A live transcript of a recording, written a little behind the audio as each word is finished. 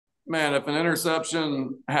man, if an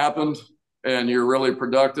interception happened and you're really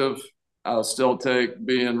productive, I'll still take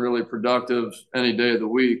being really productive any day of the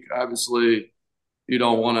week. Obviously, you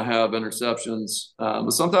don't want to have interceptions,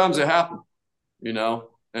 but sometimes they happen,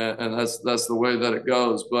 and that's the way that it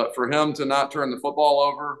goes. But for him to not turn the football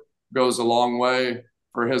over goes a long way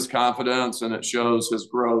for his confidence, and it shows his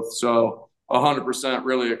growth. So 100%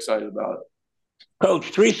 really excited about it.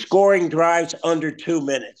 Coach, three scoring drives under 2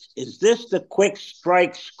 minutes. Is this the quick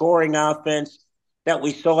strike scoring offense that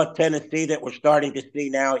we saw at Tennessee that we're starting to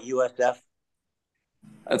see now at USF?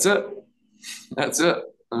 That's it. That's it.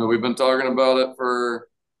 We've been talking about it for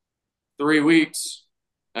 3 weeks,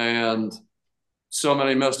 and so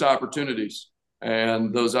many missed opportunities.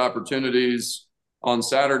 And those opportunities on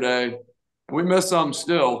Saturday, we missed some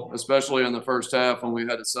still, especially in the first half when we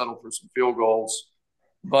had to settle for some field goals.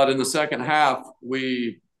 But in the second half,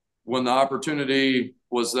 when the opportunity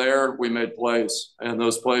was there, we made plays, and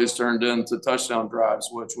those plays turned into touchdown drives,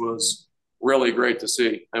 which was really great to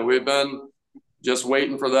see. And we've been just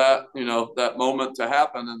waiting for that, that moment to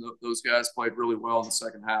happen, and those guys played really well in the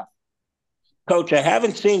second half. Coach, I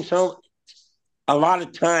haven't seen a lot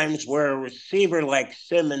of times where a receiver like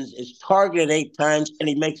Simmons is targeted 8 times and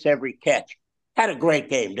he makes every catch. Had a great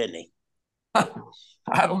game, didn't he?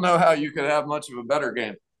 I don't know how you could have much of a better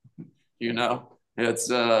game.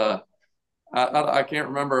 It's I can't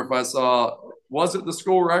remember if I saw, was it the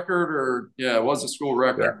school record or it was a school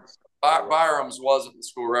record. Yeah. Byram's wasn't the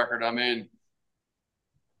school record. I mean,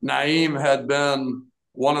 Naeem had been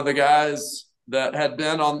one of the guys that had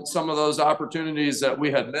been on some of those opportunities that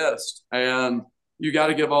we had missed, and you got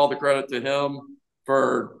to give all the credit to him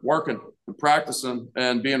for working and practicing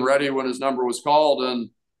and being ready when his number was called. And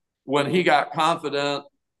when he got confident,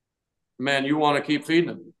 man, you want to keep feeding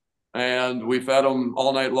him. And we fed him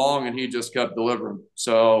all night long, and he just kept delivering.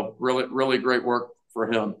 So really, really great work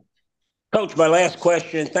for him. Coach, my last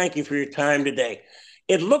question. Thank you for your time today.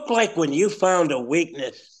 It looked like when you found a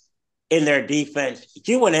weakness in their defense,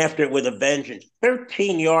 you went after it with a vengeance.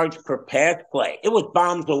 13 yards per pass play. It was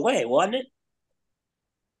bombs away, wasn't it?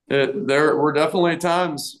 There were definitely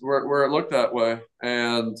times where it looked that way.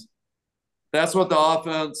 And that's what the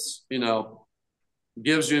offense,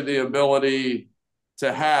 gives you the ability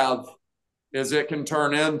to have, is it can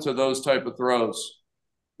turn into those type of throws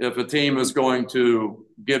if a team is going to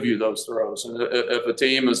give you those throws. And if a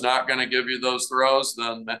team is not going to give you those throws,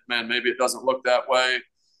 then, man, maybe it doesn't look that way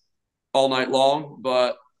all night long.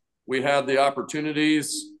 But we had the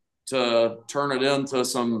opportunities to turn it into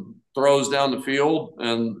some throws down the field.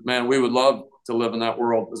 And, man, we would love to live in that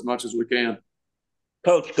world as much as we can.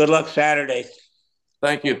 Coach, good luck Saturday.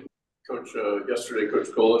 Thank you. Coach, yesterday, Coach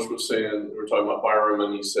Golesh was saying, we were talking about Byram,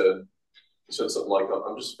 and he said something like,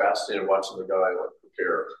 I'm just fascinated watching the guy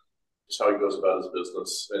prepare, just how he goes about his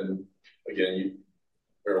business. And again,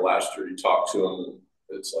 last year you talked to him, and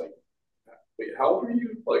it's like, wait, how old are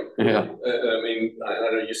you? Yeah. I mean,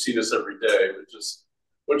 I know you see this every day, but just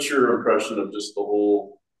what's your impression of just the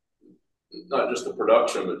whole, not just the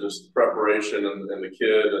production, but just the preparation and the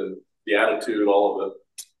kid and the attitude, all of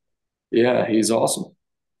it? Yeah, he's awesome.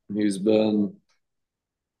 He's been,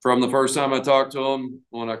 from the first time I talked to him,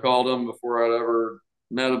 when I called him before I'd ever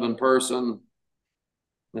met him in person,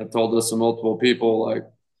 I've told this to multiple people,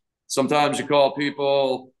 sometimes you call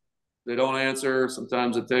people, they don't answer.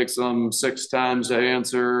 Sometimes it takes them 6 times to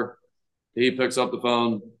answer. He picks up the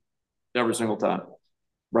phone every single time,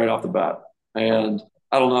 right off the bat. And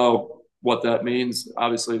I don't know what that means.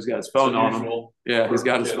 Obviously, he's got his phone on him. Yeah, he's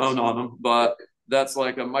got his phone on him. But that's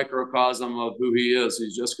like a microcosm of who he is.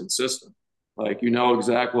 He's just consistent.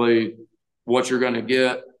 Exactly what you're going to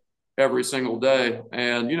get every single day.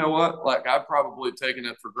 And you know what? I've probably taken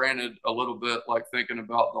it for granted a little bit, thinking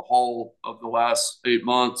about the whole of the last 8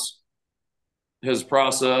 months. His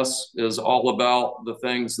process is all about the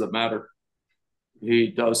things that matter. He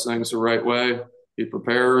does things the right way. He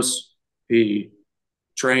prepares. He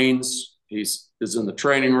trains. He is in the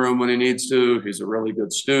training room when he needs to. He's a really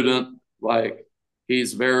good student.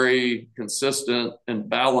 He's very consistent and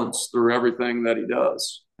balanced through everything that he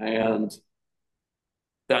does. And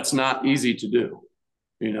that's not easy to do.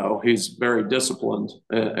 He's very disciplined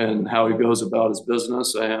in how he goes about his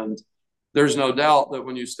business. And there's no doubt that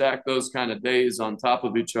when you stack those kind of days on top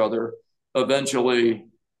of each other, eventually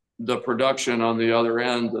the production on the other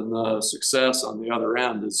end and the success on the other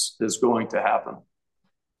end is going to happen.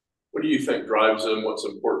 What do you think drives him? What's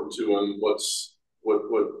important to him? What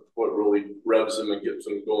really revs him and gets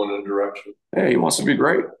him going in a direction? Hey, he wants to be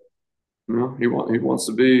great. He wants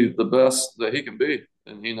to be the best that he can be.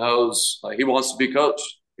 And he knows he wants to be coached.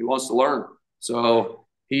 He wants to learn. So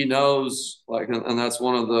he knows, like, and that's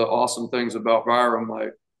one of the awesome things about Byram.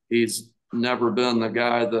 Like, he's never been the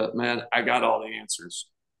guy that, man, I got all the answers.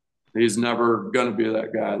 He's never going to be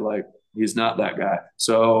that guy. Like, he's not that guy.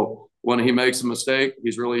 So when he makes a mistake,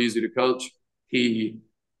 he's really easy to coach. He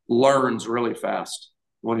learns really fast.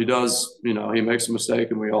 When he does, he makes a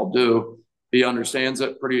mistake, and we all do. He understands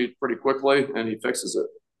it pretty quickly, and he fixes it.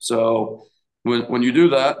 So when you do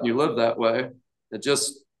that and you live that way, it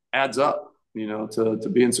just adds up, to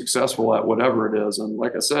being successful at whatever it is. And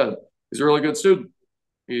like I said, he's a really good student.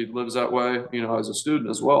 He lives that way, as a student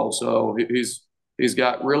as well. So he's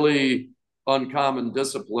got really uncommon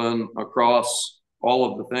discipline across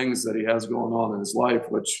all of the things that he has going on in his life,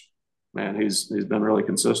 which, man, he's been really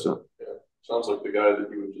consistent. Yeah. Sounds like the guy that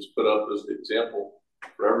you would just put up as the example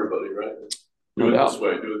for everybody, right? Do No it doubt. this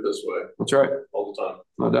way, do it this way. That's right. All the time.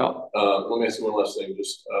 No doubt. Let me ask you one last thing.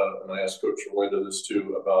 Just, and I asked Coach Linda this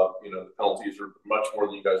too about, the penalties are much more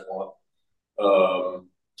than you guys want.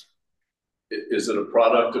 Is it a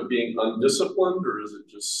product of being undisciplined, or is it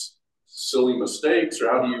just silly mistakes,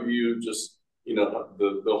 or how do you view just,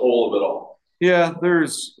 the whole of it all? Yeah,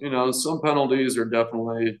 there's, some penalties are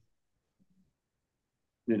definitely,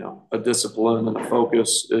 a discipline and a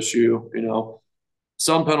focus issue.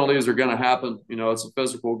 Some penalties are going to happen. It's a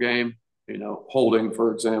physical game. Holding,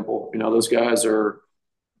 for example, those guys are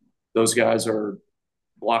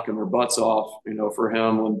blocking their butts off, for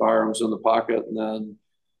him when Byram's in the pocket, and then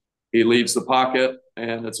he leaves the pocket,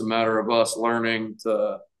 and it's a matter of us learning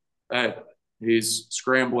to, hey, he's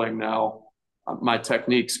scrambling now. My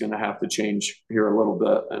technique's going to have to change here a little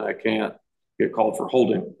bit, and I can't get called for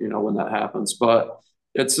holding, when that happens. But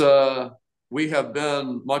it's we have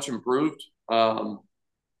been much improved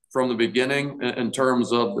from the beginning in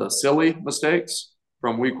terms of the silly mistakes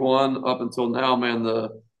from week one up until now. Man,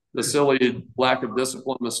 the silly lack of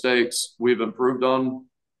discipline mistakes we've improved on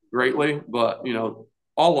greatly, but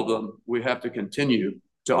all of them we have to continue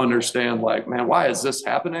to understand, like, man, why is this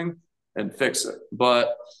happening, and fix it.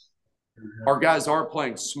 But our guys are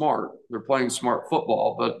playing smart. They're playing smart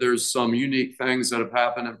football, but there's some unique things that have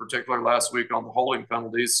happened, in particular last week on the holding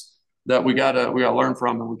penalties, that we gotta learn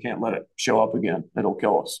from, and we can't let it show up again. It'll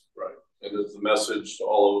kill us. Right. And it's the message to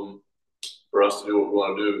all of them for us to do what we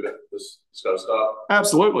want to do. This got to stop.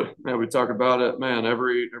 Absolutely. Yeah, we talk about it, man.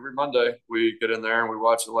 Every Monday we get in there and we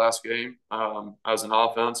watch the last game as an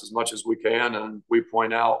offense as much as we can, and we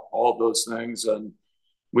point out all of those things, and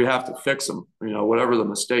we have to fix them. Whatever the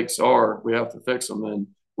mistakes are, we have to fix them. And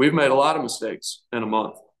we've made a lot of mistakes in a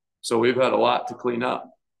month, so we've had a lot to clean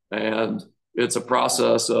up. And it's a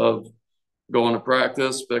process of going to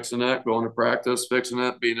practice, fixing it, going to practice, fixing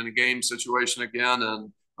it, being in a game situation again,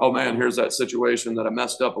 and oh man, here's that situation that I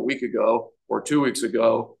messed up a week ago or 2 weeks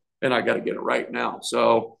ago, and I got to get it right now.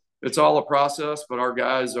 So it's all a process, but our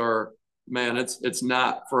guys are, man, it's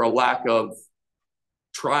not for a lack of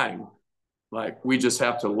trying. Like, we just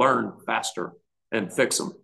have to learn faster and fix them.